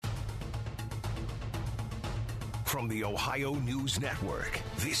From the Ohio News Network,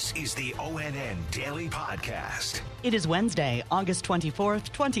 this is the ONN Daily Podcast. It is Wednesday, August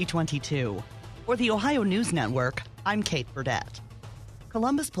 24th, 2022. For the Ohio News Network, I'm Kate Burdett.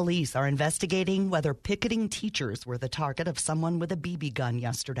 Columbus police are investigating whether picketing teachers were the target of someone with a BB gun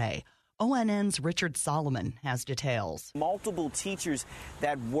yesterday. ONN's Richard Solomon has details. Multiple teachers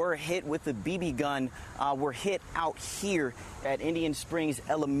that were hit with the BB gun were hit out here at Indian Springs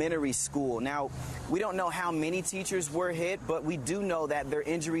Elementary School. Now, we don't know how many teachers were hit, but we do know that their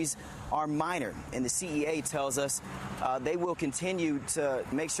injuries are minor. And the CEA tells us they will continue to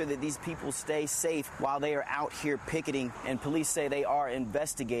make sure that these people stay safe while they are out here picketing. And police say they are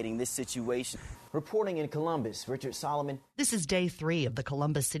investigating this situation. Reporting in Columbus, Richard Solomon. This is day 3 of the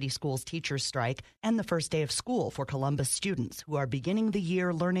Columbus City Schools teachers strike and the first day of school for Columbus students who are beginning the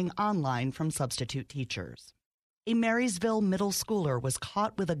year learning online from substitute teachers. A Marysville middle schooler was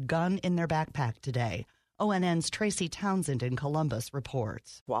caught with a gun in their backpack today. ONN's Tracy Townsend in Columbus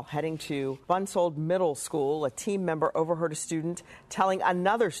reports. While heading to Bunsold Middle School, a team member overheard a student telling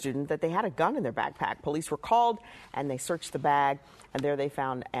another student that they had a gun in their backpack. Police were called and they searched the bag, and there they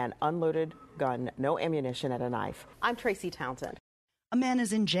found an unloaded gun, no ammunition, and a knife. I'm Tracy Townsend. A man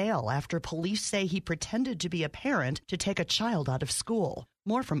is in jail after police say he pretended to be a parent to take a child out of school.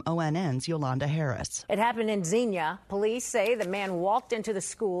 More from ONN's Yolanda Harris. It happened in Xenia. Police say the man walked into the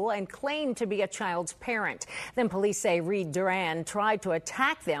school and claimed to be a child's parent. Then police say Reed Duran tried to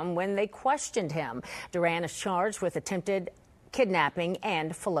attack them when they questioned him. Duran is charged with attempted kidnapping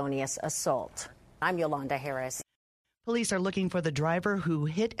and felonious assault. I'm Yolanda Harris. Police are looking for the driver who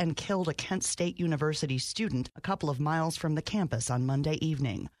hit and killed a Kent State University student a couple of miles from the campus on Monday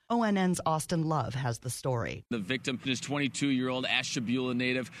evening. ONN's Austin Love has the story. The victim is 22-year-old Ashtabula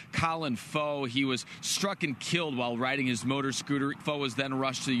native Colin Foe. He was struck and killed while riding his motor scooter. Foe was then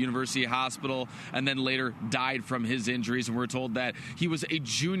rushed to the University Hospital and then later died from his injuries. And we're told that he was a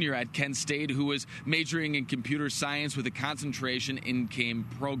junior at Kent State who was majoring in computer science with a concentration in game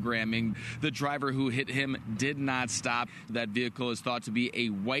programming. The driver who hit him did not stop. That vehicle is thought to be a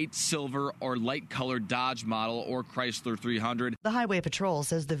white, silver, or light-colored Dodge model or Chrysler 300. The Highway Patrol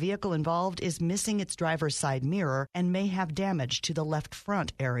says the vehicle involved is missing its driver's side mirror and may have damage to the left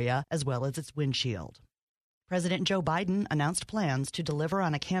front area as well as its windshield. President Joe Biden announced plans to deliver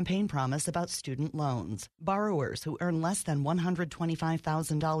on a campaign promise about student loans. Borrowers who earn less than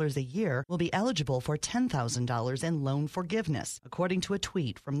 $125,000 a year will be eligible for $10,000 in loan forgiveness, according to a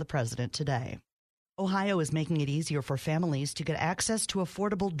tweet from the president today. Ohio is making it easier for families to get access to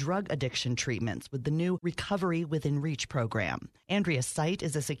affordable drug addiction treatments with the new Recovery Within Reach program. Andrea Site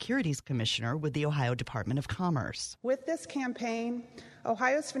is a securities commissioner with the Ohio Department of Commerce. With this campaign,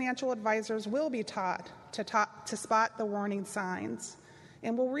 Ohio's financial advisors will be taught to spot the warning signs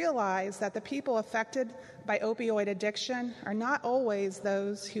and will realize that the people affected by opioid addiction are not always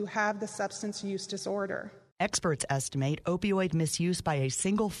those who have the substance use disorder. Experts estimate opioid misuse by a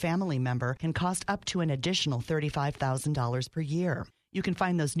single family member can cost up to an additional $35,000 per year. You can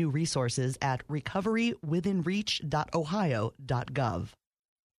find those new resources at recoverywithinreach.ohio.gov.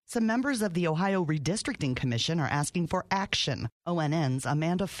 Some members of the Ohio Redistricting Commission are asking for action. ONN's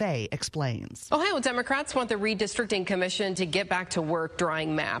Amanda Fay explains. Ohio Democrats want the Redistricting Commission to get back to work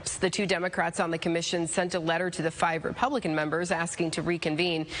drawing maps. The 2 Democrats on the commission sent a letter to the 5 Republican members asking to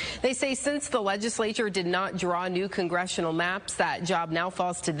reconvene. They say since the legislature did not draw new congressional maps, that job now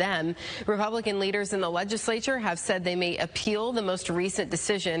falls to them. Republican leaders in the legislature have said they may appeal the most recent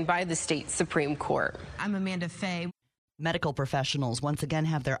decision by the state Supreme Court. I'm Amanda Fay. Medical professionals once again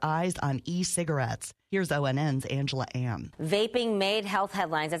have their eyes on e-cigarettes. Here's ONN's Angela Ann. Vaping made health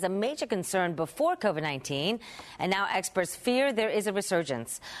headlines as a major concern before COVID-19, and now experts fear there is a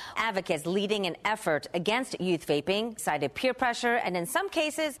resurgence. Advocates leading an effort against youth vaping cited peer pressure and, in some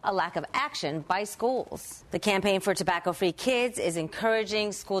cases, a lack of action by schools. The Campaign for Tobacco-Free Kids is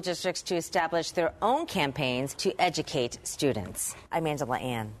encouraging school districts to establish their own campaigns to educate students. I'm Angela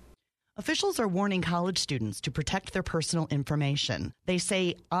Ann. Officials are warning college students to protect their personal information. They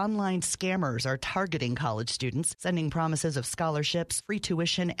say online scammers are targeting college students, sending promises of scholarships, free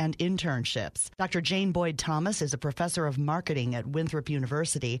tuition, and internships. Dr. Jane Boyd Thomas is a professor of marketing at Winthrop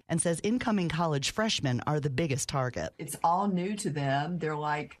University and says incoming college freshmen are the biggest target. It's all new to them. They're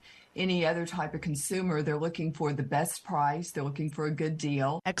like any other type of consumer. They're looking for the best price. They're looking for a good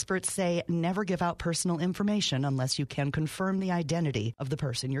deal. Experts say never give out personal information unless you can confirm the identity of the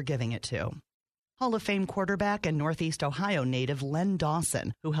person you're giving it to. Hall of Fame quarterback and Northeast Ohio native Len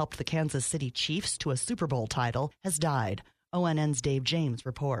Dawson, who helped the Kansas City Chiefs to a Super Bowl title, has died. ONN's Dave James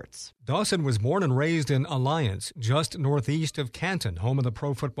reports. Dawson was born and raised in Alliance, just northeast of Canton, home of the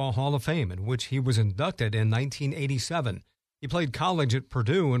Pro Football Hall of Fame, in which he was inducted in 1987. He played college at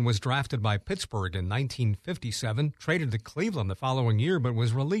Purdue and was drafted by Pittsburgh in 1957, traded to Cleveland the following year, but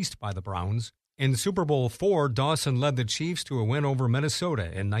was released by the Browns. In Super Bowl IV, Dawson led the Chiefs to a win over Minnesota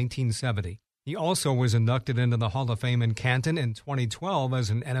in 1970. He also was inducted into the Hall of Fame in Canton in 2012 as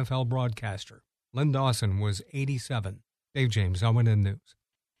an NFL broadcaster. Len Dawson was 87. Dave James, ONN News.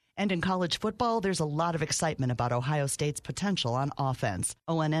 And in college football, there's a lot of excitement about Ohio State's potential on offense.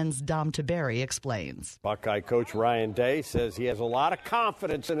 ONN's Dom Tiberi explains. Buckeye coach Ryan Day says he has a lot of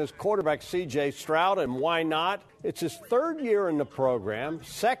confidence in his quarterback C.J. Stroud, and why not? It's his third year in the program,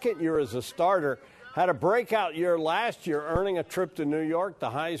 second year as a starter. Had a breakout year last year, earning a trip to New York, the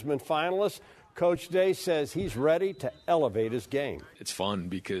Heisman finalist. Coach Day says he's ready to elevate his game. It's fun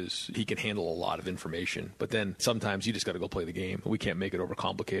because he can handle a lot of information, but then sometimes you just got to go play the game. We can't make it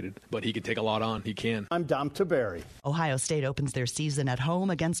overcomplicated, but he can take a lot on. He can. I'm Dom Tiberi. Ohio State opens their season at home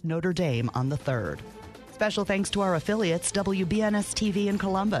against Notre Dame on the 3rd. Special thanks to our affiliates WBNS-TV in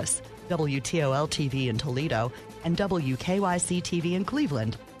Columbus, WTOL-TV in Toledo, and WKYC-TV in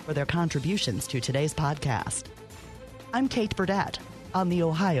Cleveland for their contributions to today's podcast. I'm Kate Burdett on the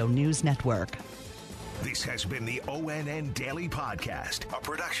Ohio News Network. This has been the ONN Daily Podcast, a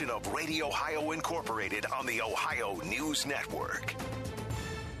production of Radio Ohio Incorporated on the Ohio News Network.